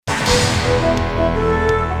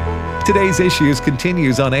Today's Issues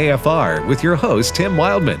continues on AFR with your host, Tim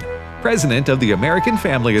Wildman, President of the American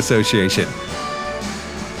Family Association.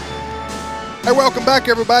 Hey, welcome back,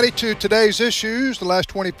 everybody, to Today's Issues, the last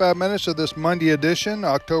 25 minutes of this Monday edition,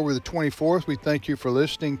 October the 24th. We thank you for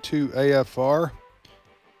listening to AFR.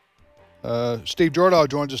 Steve Jordahl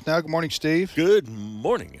joins us now. Good morning, Steve. Good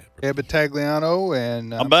morning. Ed Battagliano,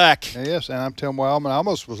 and I'm back. Yes, and I'm Tim Wildman. I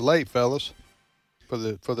almost was late, fellas, for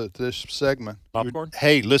this segment. Popcorn?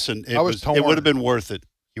 Hey, listen, it would have been worth it.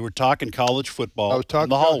 You were talking college football in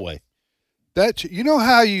the hallway. You know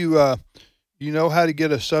how you know how to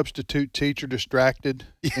get a substitute teacher distracted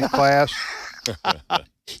in class?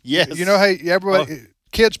 Yes. You know how everybody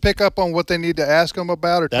kids pick up on what they need to ask them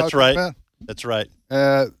about or talk about? That's right.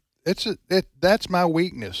 That's my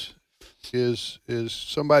weakness. Is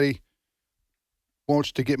somebody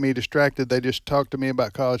wants to get me distracted, they just talk to me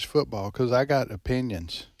about college football because I got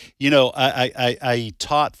opinions. You know, I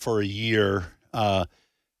taught for a year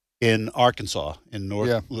in Arkansas, in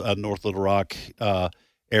North Little Rock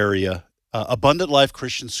area, Abundant Life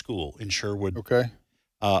Christian School in Sherwood,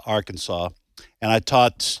 Arkansas. And I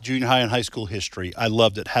taught junior high and high school history. I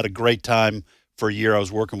loved it. Had a great time for a year. I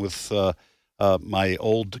was working with my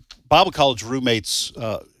old Bible college roommates'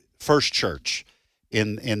 first church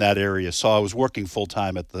in that area. So I was working full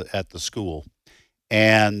time at the school,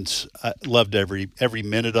 and I loved every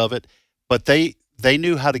minute of it. But they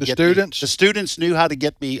knew how to get students. The students knew how to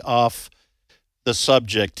get me off the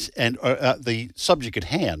subject and the subject at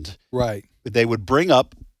hand. Right. They would bring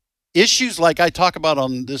up issues like I talk about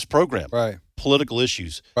on this program. Right. Political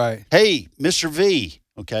issues. Right. Hey, Mr. V.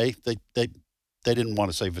 Okay. They didn't want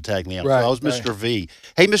to say Battagliano. Right. So I was Mr. V.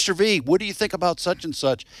 Hey, Mr. V, what do you think about such and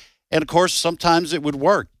such? And of course, sometimes it would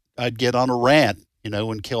work. I'd get on a rant,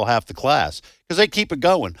 and kill half the class because they keep it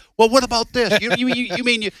going. Well, what about this? You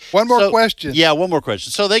mean you? One more question. Yeah, one more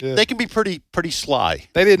question. So they can be pretty sly.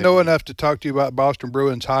 They didn't know enough to talk to you about Boston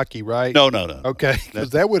Bruins hockey, right? No. Okay,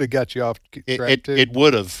 because that would have got you off track too. It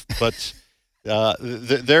would have, but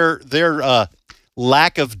their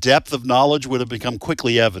lack of depth of knowledge would have become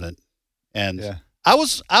quickly evident. And I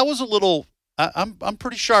was a little. I'm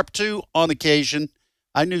pretty sharp too on occasion.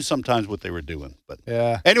 I knew sometimes what they were doing, but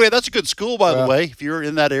anyway, that's a good school, by the way. If you're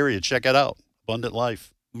in that area, check it out. Abundant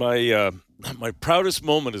Life. My proudest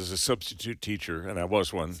moment as a substitute teacher, and I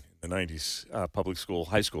was one in the 90s, public school,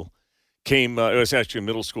 high school, came, it was actually a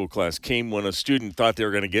middle school class, came when a student thought they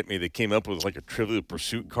were going to get me. They came up with like a Trivial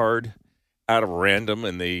Pursuit card out of random,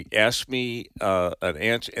 and they asked me an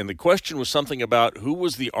answer, and the question was something about who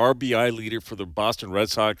was the RBI leader for the Boston Red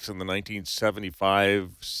Sox in the 1975,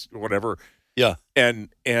 whatever. Yeah. And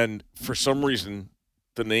for some reason,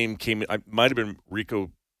 the name came. It might have been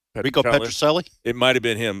Rico Petrocelli. It might have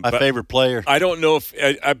been him. My favorite player. I don't know if,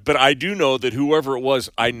 but I do know that whoever it was,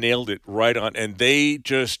 I nailed it right on. And their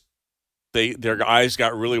eyes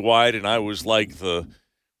got really wide, and I was like the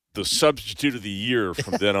substitute of the year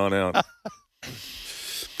from then on out.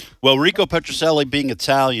 Well, Rico Petrocelli, being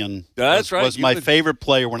Italian, was my favorite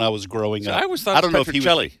player when I was growing up. I always thought it was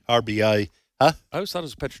Petrocelli. Know if he was RBI. Huh? I always thought it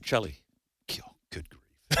was Petrocelli. Good grief.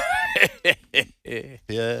 Yeah.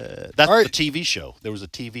 That's the TV show. There was a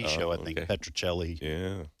TV show, I think, Petrocelli.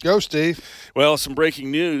 Yeah. Go, Steve. Well, some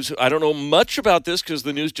breaking news. I don't know much about this because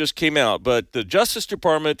the news just came out, but the Justice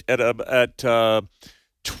Department at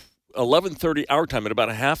 11:30 our time, in about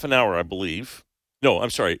a half an hour, I believe. No, I'm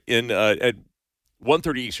sorry. At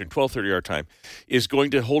 1:30 Eastern, 12:30 our time, is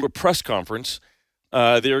going to hold a press conference.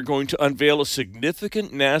 They are going to unveil a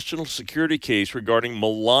significant national security case regarding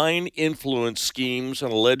malign influence schemes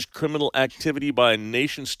and alleged criminal activity by a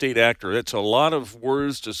nation-state actor. That's a lot of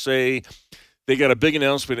words to say. They got a big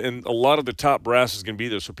announcement, and a lot of the top brass is going to be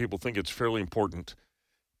there, so people think it's fairly important.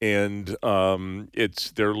 And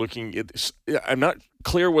they're looking at. I'm not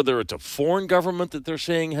clear whether it's a foreign government that they're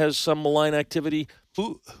saying has some malign activity.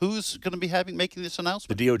 Who's going to be making this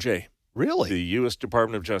announcement? The DOJ. Really? The U.S.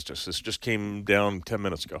 Department of Justice. This just came down 10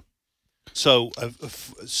 minutes ago. So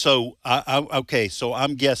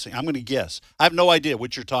I'm guessing. I'm going to guess. I have no idea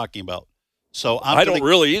what you're talking about. So I don't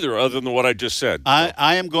really either, other than what I just said.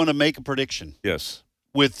 I am going to make a prediction. Yes.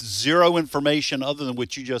 With zero information other than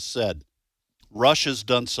what you just said. Russia's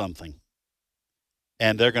done something,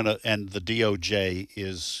 and the DOJ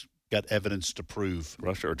is got evidence to prove.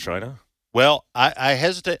 Russia or China? Well, I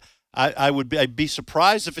hesitate. I'd be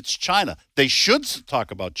surprised if it's China. They should talk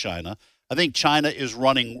about China. I think China is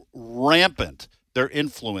running rampant. Their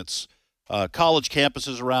influence, college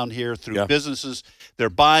campuses around here through businesses. They're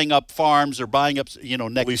buying up farms. They're buying up,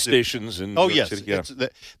 next police stations in New York York City. Yeah.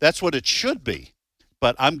 That's what it should be.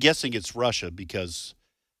 But I'm guessing it's Russia because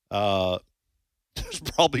there's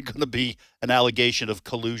probably going to be an allegation of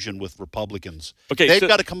collusion with Republicans. Okay, They've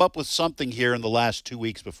got to come up with something here in the last 2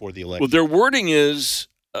 weeks before the election. Well, their wording is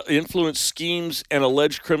influence schemes and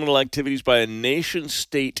alleged criminal activities by a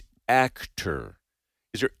nation-state actor.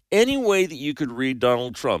 Is there any way that you could read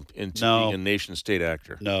Donald Trump into being a nation-state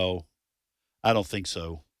actor? No, I don't think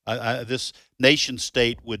so. This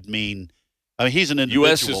nation-state would mean, I mean, he's an individual.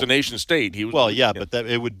 U.S. is a nation-state. But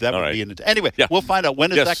that would be an. Anyway, we'll find out.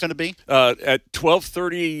 When is that going to be? At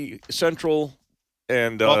 12:30 Central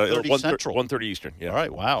and 1:30 Eastern. Yeah. All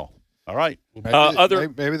right. Wow. All right.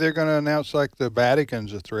 Maybe they're going to announce like the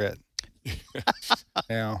Vatican's a threat.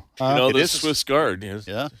 Now, the Swiss Guard. Yes.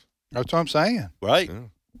 Yeah. That's what I'm saying. Right. Yeah.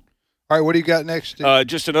 All right, what do you got next?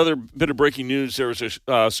 Just another bit of breaking news. There was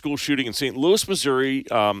a school shooting in St. Louis, Missouri.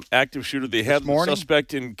 Active shooter. They have the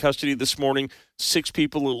suspect in custody this morning. 6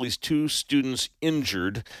 people, at least 2 students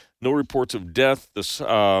injured. No reports of death.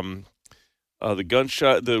 The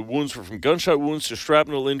wounds were from gunshot wounds to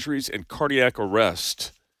shrapnel injuries and cardiac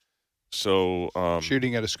arrest. So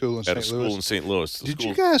shooting at a school in St. Louis. Did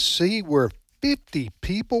you guys see where 50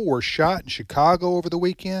 people were shot in Chicago over the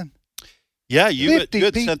weekend? Yeah, you had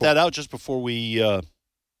sent that out just before we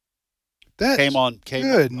came on.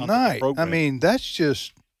 Good night. I mean, that's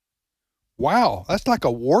just, wow. That's like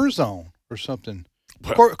a war zone or something.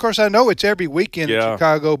 Of course, I know it's every weekend in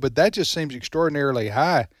Chicago, but that just seems extraordinarily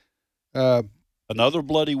high. Another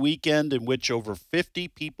bloody weekend in which over 50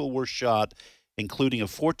 people were shot, including a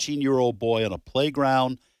 14-year-old boy on a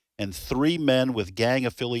playground and 3 men with gang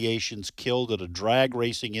affiliations killed at a drag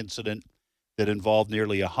racing incident that involved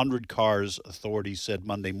nearly 100 cars, authorities said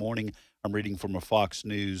Monday morning. I'm reading from a Fox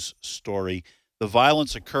News story. The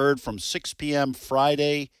violence occurred from 6 p.m.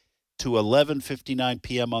 Friday to 11:59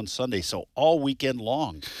 p.m. on Sunday, so all weekend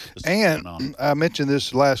long. And I mentioned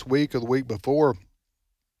this last week or the week before.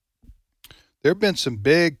 There have been some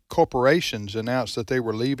big corporations announced that they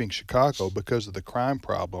were leaving Chicago because of the crime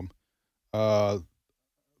problem. I'm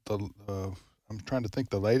trying to think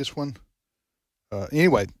the latest one.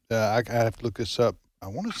 Anyway, I have to look this up. I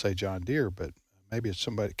want to say John Deere, but maybe it's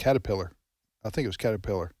somebody, Caterpillar. I think it was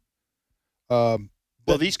Caterpillar. Well,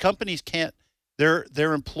 these companies can't,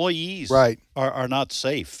 their employees are not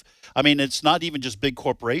safe. I mean, it's not even just big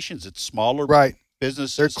corporations. It's smaller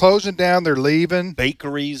businesses. They're closing down. They're leaving.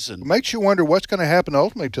 Bakeries. It makes you wonder what's going to happen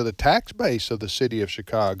ultimately to the tax base of the city of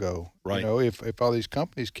Chicago. Right. You know, if all these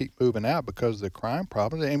companies keep moving out because of the crime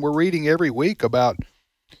problem. And we're reading every week about,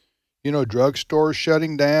 drugstores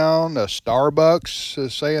shutting down, Starbucks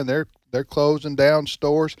saying they're closing down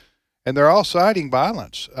stores, and they're all citing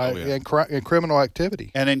violence and criminal activity.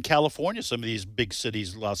 And in California, some of these big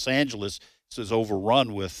cities, Los Angeles is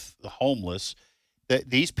overrun with the homeless.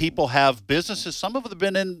 These people have businesses. Some of them have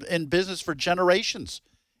been in business for generations,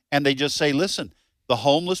 and they just say, "Listen, the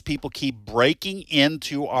homeless people keep breaking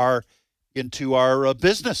into our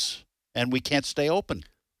business, and we can't stay open."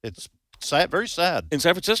 It's sad, very sad. In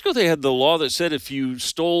San Francisco, they had the law that said if you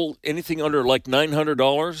stole anything under like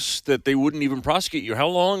 $900, that they wouldn't even prosecute you. How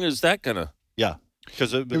long is that gonna? Yeah,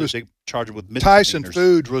 because it was charged with misdemeanors. Tyson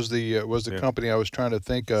Foods was the company I was trying to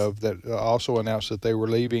think of that also announced that they were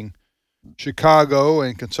leaving Chicago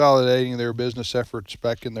and consolidating their business efforts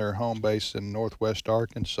back in their home base in Northwest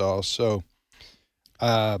Arkansas. So,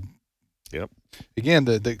 again,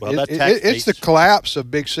 it's the collapse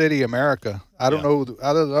of big city America. I don't know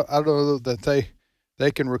that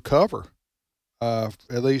they can recover, at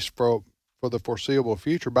least for the foreseeable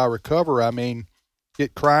future. By recover, I mean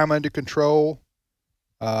get crime under control,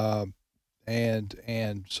 and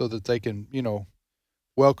so that they can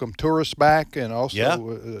welcome tourists back, and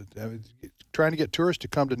also trying to get tourists to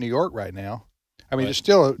come to New York right now. I mean, it's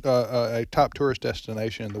still a top tourist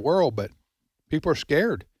destination in the world, but people are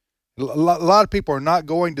scared. A lot of people are not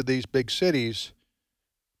going to these big cities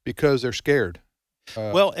because they're scared.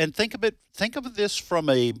 And think of this from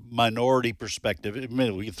a minority perspective.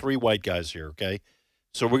 We have 3 white guys here, okay?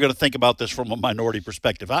 So we're going to think about this from a minority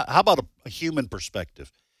perspective. How about a human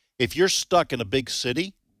perspective? If you're stuck in a big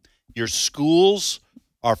city, your schools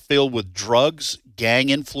are filled with drugs, gang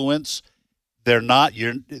influence. Not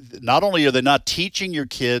only are they not teaching your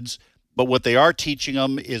kids, but what they are teaching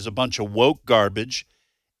them is a bunch of woke garbage.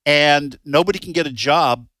 And nobody can get a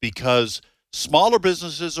job because smaller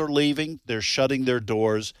businesses are leaving. They're shutting their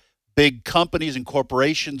doors. Big companies and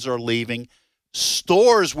corporations are leaving.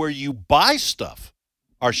 Stores where you buy stuff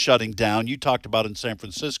are shutting down. You talked about in San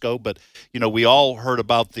Francisco, but, we all heard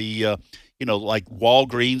about the, like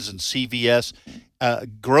Walgreens and CVS,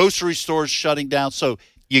 grocery stores shutting down. So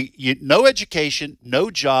you no education, no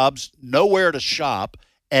jobs, nowhere to shop,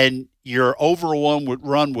 and you're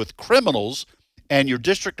overrun with criminals, and your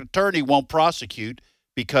district attorney won't prosecute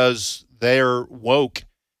because they're woke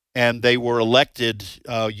and they were elected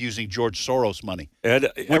using George Soros money.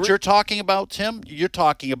 And what you're talking about, Tim, you're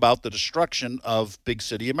talking about the destruction of big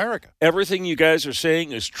city America. Everything you guys are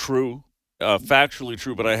saying is true, factually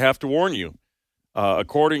true, but I have to warn you.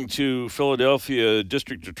 According to Philadelphia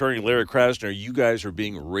District Attorney Larry Krasner, you guys are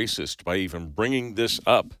being racist by even bringing this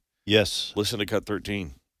up. Yes. Listen to Cut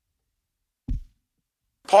 13.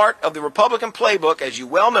 Part of the Republican playbook, as you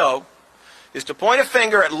well know, is to point a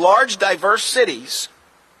finger at large, diverse cities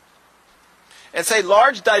and say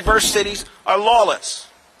large, diverse cities are lawless.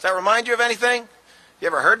 Does that remind you of anything? You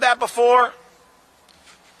ever heard that before?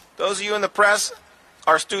 Those of you in the press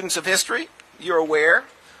are students of history. You're aware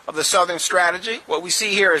of the Southern strategy. What we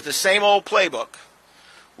see here is the same old playbook,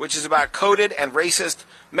 which is about coded and racist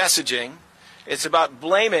messaging. It's about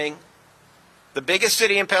blaming the biggest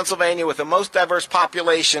city in Pennsylvania with the most diverse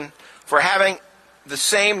population for having the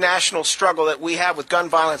same national struggle that we have with gun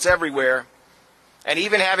violence everywhere, and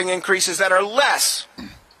even having increases that are less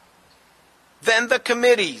than the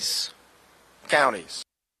committee's counties.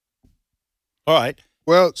 All right.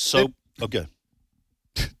 Well, so, okay.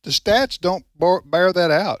 The stats don't bear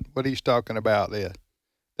that out, what he's talking about there.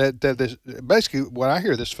 That this, basically, what I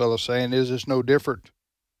hear this fellow saying is it's no different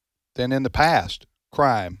than in the past,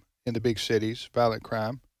 crime in the big cities, violent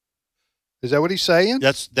crime. Is that what he's saying?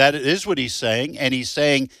 That is what he's saying, and he's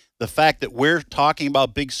saying the fact that we're talking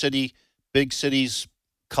about big cities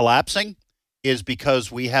collapsing is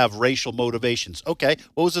because we have racial motivations. Okay,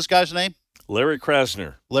 what was this guy's name? Larry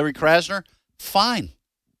Krasner. Larry Krasner? Fine.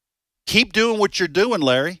 Keep doing what you're doing,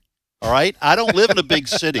 Larry. All right? I don't live in a big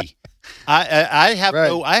city. I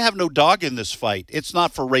have no dog in this fight. It's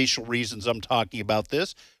not for racial reasons I'm talking about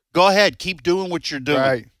this. Go ahead, keep doing what you're doing.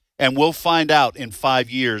 Right. And we'll find out in 5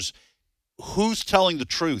 years who's telling the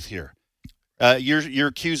truth here. You're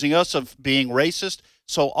accusing us of being racist.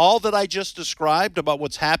 So all that I just described about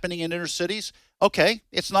what's happening in inner cities, okay,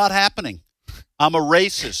 it's not happening. I'm a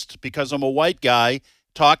racist because I'm a white guy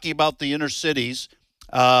talking about the inner cities.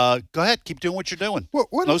 Go ahead, keep doing what you're doing.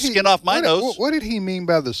 No skin off my nose. What did he mean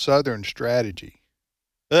by the Southern strategy?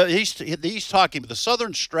 He's talking. The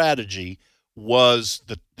Southern strategy was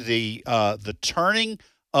the turning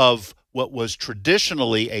of what was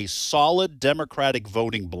traditionally a solid Democratic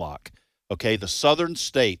voting bloc. Okay, the southern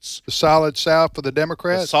states. The solid South for the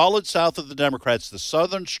Democrats? The solid South of the Democrats. The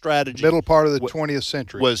Southern strategy. The middle part of the 20th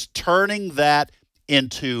century. Was turning that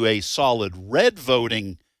into a solid red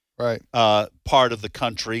voting part of the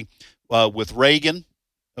country with Reagan.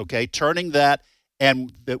 Okay, turning that.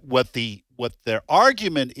 And what their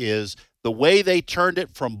argument is, the way they turned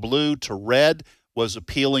it from blue to red was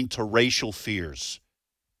appealing to racial fears.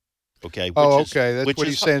 Okay. That's what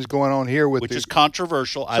he's saying is going on here with which is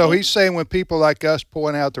controversial. So he's saying when people like us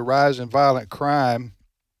point out the rise in violent crime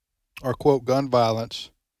or quote gun violence,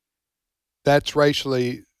 that's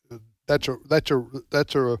racially that's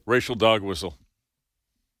a racial dog whistle.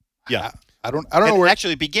 Yeah. I don't know where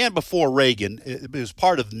actually it began before Reagan. It was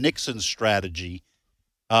part of Nixon's strategy.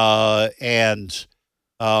 So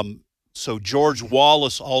George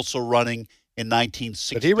Wallace also running in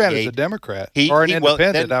 1968. But he ran as a Democrat or an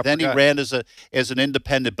independent. Then he ran as an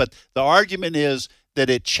independent. But the argument is that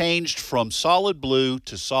it changed from solid blue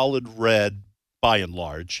to solid red, by and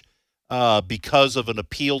large, because of an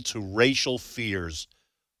appeal to racial fears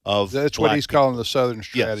of That's what he's calling the Southern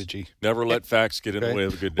strategy. Yes. Never let facts get in the way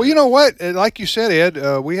of a good day. Well, you know what? Like you said,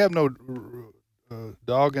 Ed, we have no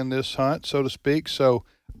dog in this hunt, so to speak. So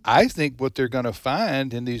I think what they're going to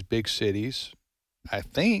find in these big cities,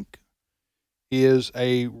 is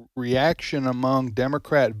a reaction among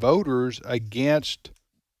Democrat voters against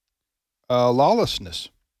lawlessness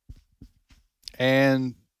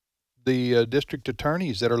and the district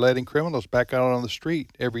attorneys that are letting criminals back out on the street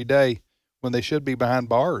every day when they should be behind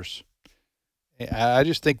bars. I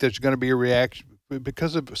just think there's going to be a reaction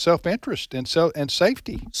because of self-interest and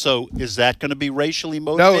safety. So is that going to be racially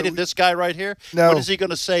motivated, this guy right here? No. What is he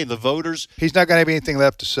going to say? The voters? He's not going to have anything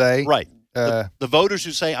left to say. Right. The voters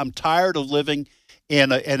who say, I'm tired of living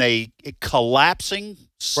in a collapsing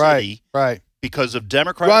city because of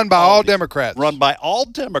Democrats. Run by all Democrats.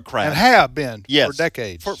 And have been for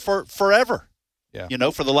decades. For forever. Yeah.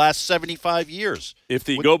 For the last 75 years. If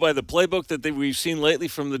they go by the playbook that we've seen lately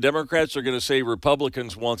from the Democrats, they're going to say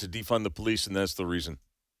Republicans want to defund the police, and that's the reason.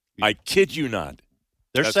 I kid you not.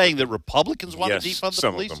 They're saying that Republicans want to defund the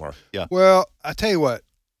police? Some of them are. Yeah. Well, I tell you what,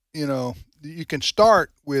 you can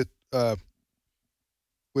start with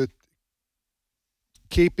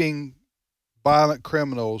keeping violent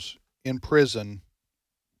criminals in prison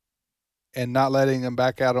and not letting them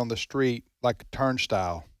back out on the street like a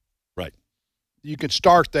turnstile. Right. You can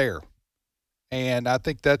start there, and I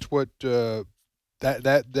think that's what that's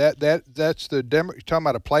the you're talking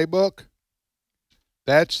about a playbook.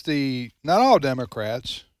 That's not all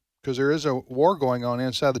Democrats, because there is a war going on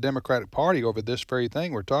inside the Democratic Party over this very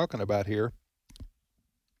thing we're talking about here.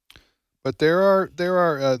 But there are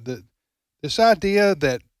this idea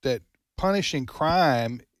that punishing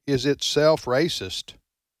crime is itself racist.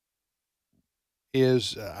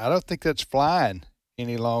 I don't think that's flying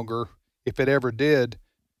any longer. If it ever did,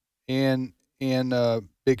 in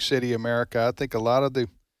big city America, I think a lot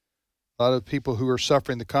of people who are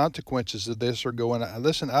suffering the consequences of this are going,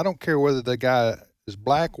 listen, I don't care whether the guy is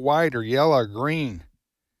black, white, or yellow or green.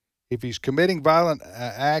 If he's committing violent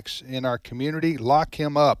acts in our community, lock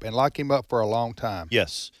him up, and lock him up for a long time.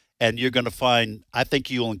 Yes, and you're going to find, I think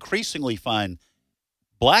you'll increasingly find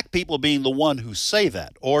black people being the one who say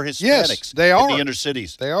that, or Hispanics. Yes, they are. In the inner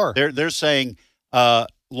cities. They are. They're saying,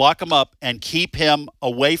 lock him up and keep him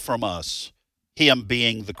away from us. Him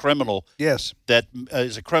being the criminal. Yes. That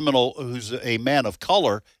is a criminal who's a man of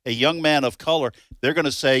color, a young man of color. They're going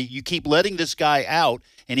to say, you keep letting this guy out,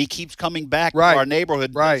 and he keeps coming back to our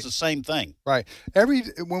neighborhood. Right. It's the same thing. Right.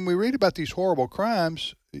 When we read about these horrible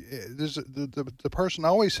crimes, the person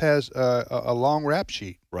always has a long rap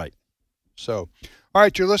sheet. Right. So, all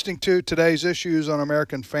right, you're listening to today's issues on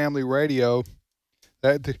American Family Radio.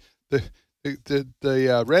 The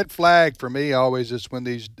red flag for me always is when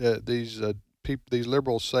these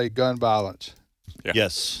liberals say gun violence. Yeah.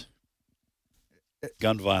 Yes.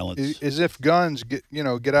 Gun violence. As if guns get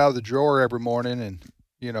out of the drawer every morning and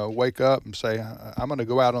wake up and say, I'm going to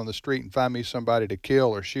go out on the street and find me somebody to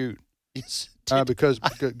kill or shoot. Yes. Because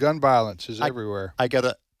gun violence is everywhere. I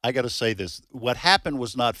gotta say this. What happened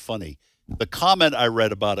was not funny. The comment I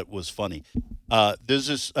read about it was funny. I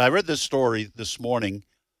read this story this morning.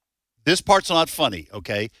 This part's not funny,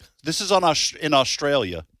 okay? This is in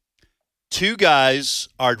Australia. Two guys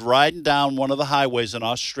are riding down one of the highways in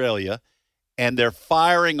Australia, and they're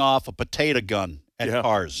firing off a potato gun at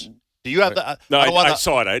cars. Do you have the? No, I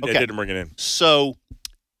saw it. I didn't bring it in. So,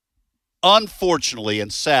 unfortunately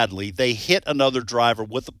and sadly, they hit another driver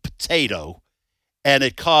with a potato, and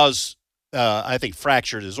it caused, I think,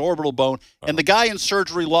 fractured his orbital bone. And the guy in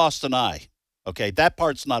surgery lost an eye. Okay, that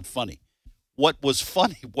part's not funny. What was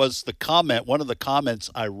funny was the comment, one of the comments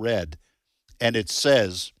I read, and it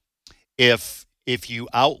says, if you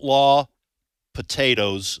outlaw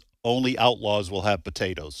potatoes, only outlaws will have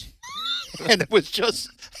potatoes. And it was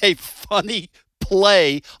just a funny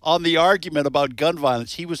play on the argument about gun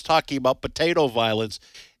violence. He was talking about potato violence,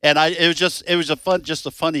 and it was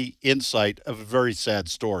a funny insight of a very sad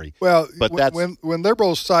story. Well, but when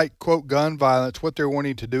liberals cite quote gun violence, what they're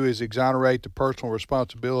wanting to do is exonerate the personal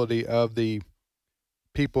responsibility of the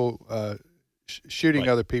people shooting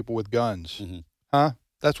other people with guns. Mm-hmm. Huh?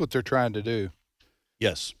 That's what they're trying to do.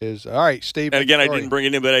 Yes. All right, Steve. And again, I didn't bring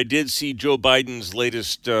it in, but I did see Joe Biden's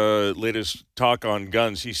latest talk on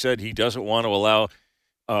guns. He said he doesn't want to allow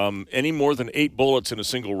any more than 8 bullets in a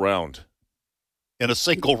single round. In a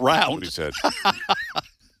single round? That's what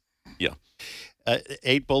he said. Yeah.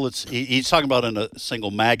 8 bullets. He's talking about in a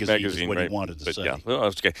single magazine is what he wanted to say. Yeah, well,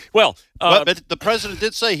 that's okay. Well, but the president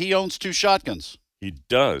did say he owns 2 shotguns. He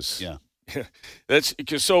does. Yeah. That's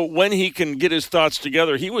so when he can get his thoughts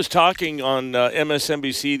together. He was talking on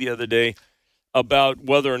MSNBC the other day about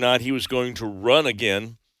whether or not he was going to run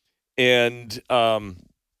again, and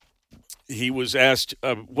he was asked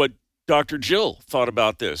what Dr. Jill thought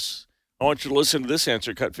about this. I want you to listen to this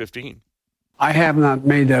answer, cut 15. I have not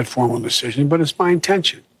made that formal decision, but it's my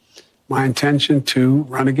intention to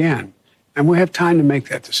run again, and we have time to make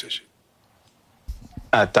that decision.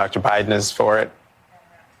 Dr. Biden is for it.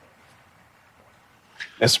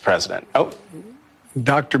 Mr. President. Oh.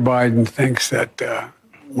 Dr. Biden thinks that,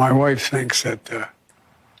 my wife thinks that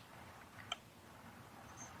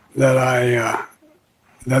we're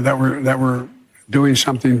doing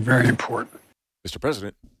something very important. Mr.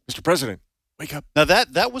 President, wake up. Now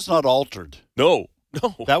that was not altered. No.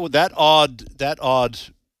 That odd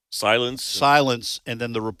silence, and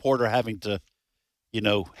then the reporter having to,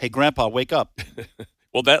 hey, Grandpa, wake up.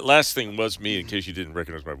 Well, that last thing was me, in case you didn't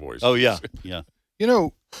recognize my voice. Oh yeah, yeah.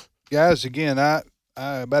 Guys, again, I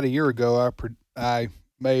about a year ago, I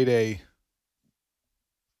made a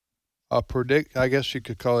I guess you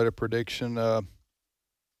could call it a prediction,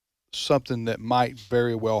 something that might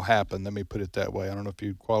very well happen. Let me put it that way. I don't know if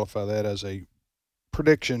you'd qualify that as a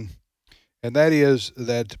prediction, and that is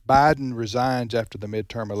that Biden resigns after the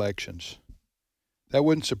midterm elections. That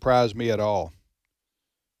wouldn't surprise me at all,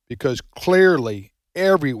 because clearly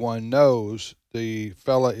everyone knows the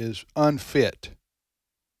fella is unfit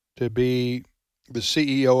to be the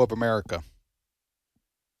CEO of America.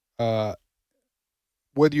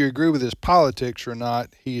 Whether you agree with his politics or not,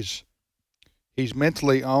 he's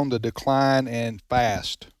mentally on the decline and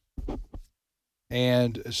fast.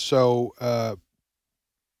 And so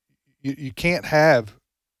you can't have.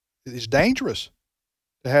 It's dangerous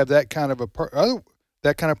to have that kind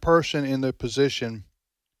of person in the position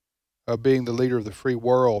of being the leader of the free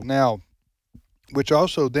world. Now, which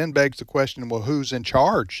also then begs the question: well, who's in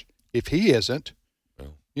charge if he isn't?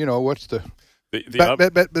 You know, what's the? But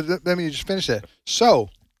let me just finish that. So,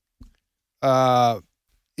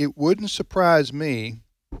 it wouldn't surprise me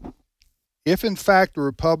if, in fact, the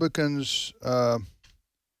Republicans,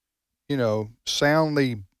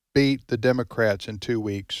 soundly beat the Democrats in 2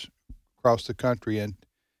 weeks across the country, and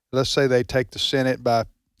let's say they take the Senate by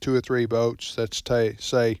 2 or 3 votes. Let's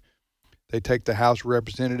say they take the House of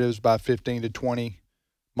Representatives by 15 to 20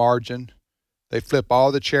 margin. They flip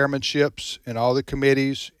all the chairmanships and all the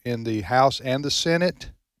committees in the House and the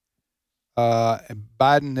Senate. And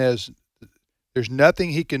Biden there's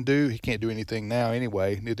nothing he can do. He can't do anything now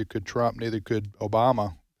anyway. Neither could Trump, neither could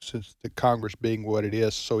Obama, since the Congress being what it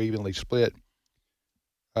is, so evenly split.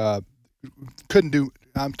 Couldn't do,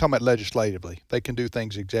 I'm talking about legislatively. They can do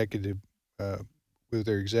things executive with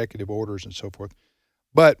their executive orders and so forth.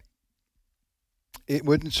 But it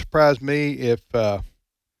wouldn't surprise me if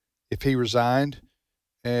he resigned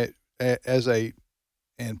and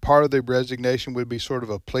part of the resignation would be sort of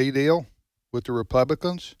a plea deal with the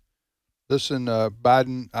Republicans. Listen,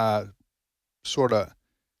 Biden,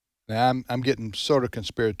 now I'm getting sort of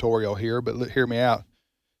conspiratorial here, but hear me out.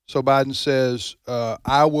 So Biden says,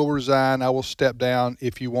 I will resign, I will step down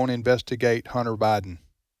if you won't investigate Hunter Biden,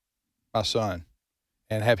 my son,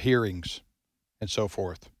 and have hearings and so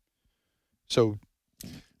forth. So,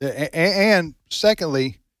 and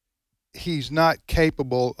secondly, he's not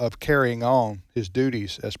capable of carrying on his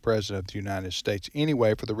duties as president of the United States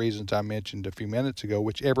anyway, for the reasons I mentioned a few minutes ago,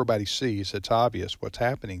 which everybody sees. It's obvious what's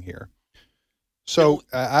happening here. So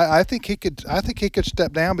I think he could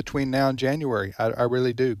step down between now and January. I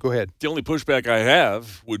really do. Go ahead. The only pushback I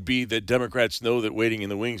have would be that Democrats know that waiting in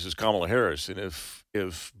the wings is Kamala Harris, and if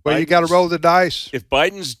you got to roll the dice. If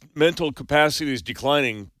Biden's mental capacity is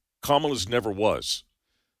declining, Kamala's never was.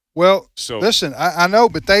 Well, so listen, I know,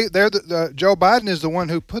 but Joe Biden is the one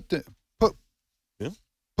who put the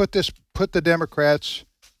Democrats,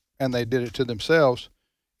 and they did it to themselves,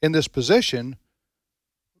 in this position.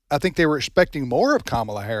 I think they were expecting more of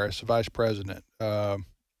Kamala Harris, vice president,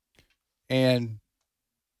 and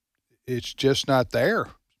it's just not there.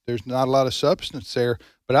 There's not a lot of substance there.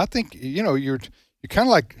 But I think you kind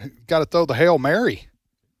of like got to throw the Hail Mary.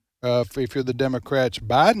 If you're the Democrats,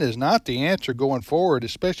 Biden is not the answer going forward,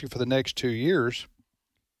 especially for the next 2 years.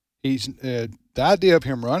 He's the idea of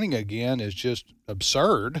him running again is just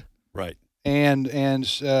absurd, right? And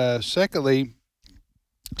secondly,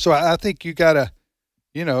 so I think you got to,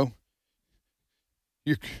 your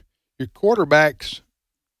quarterback's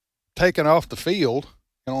taken off the field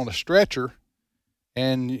and on a stretcher,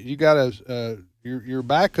 and you got to your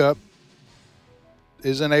backup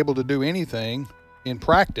isn't able to do anything in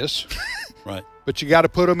practice, right? But you got to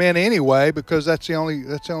put them in anyway because that's the only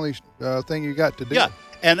thing you got to do. Yeah,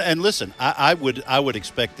 and listen, I would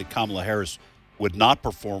expect that Kamala Harris would not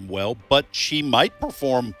perform well, but she might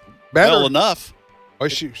perform better. Well enough. Well,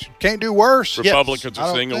 she can't do worse. Republicans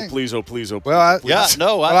are saying, "Oh please, oh please, oh please."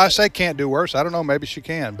 Well, I say can't do worse. I don't know. Maybe she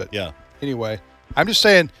can, but yeah. Anyway, I'm just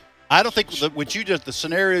saying. I don't think the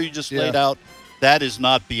scenario you just laid out, that is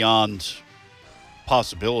not beyond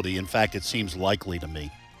possibility. In fact, it seems likely to me.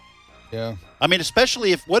 Yeah. I mean,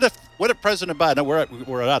 especially what if President Biden?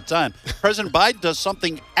 We're out of time. President Biden does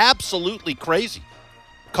something absolutely crazy,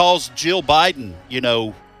 calls Jill Biden.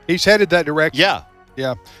 He's headed that direction. Yeah.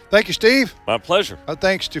 Yeah. Thank you, Steve. My pleasure.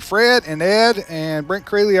 Thanks to Fred and Ed and Brent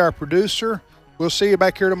Creeley, our producer. We'll see you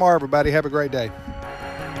back here tomorrow, everybody. Have a great day.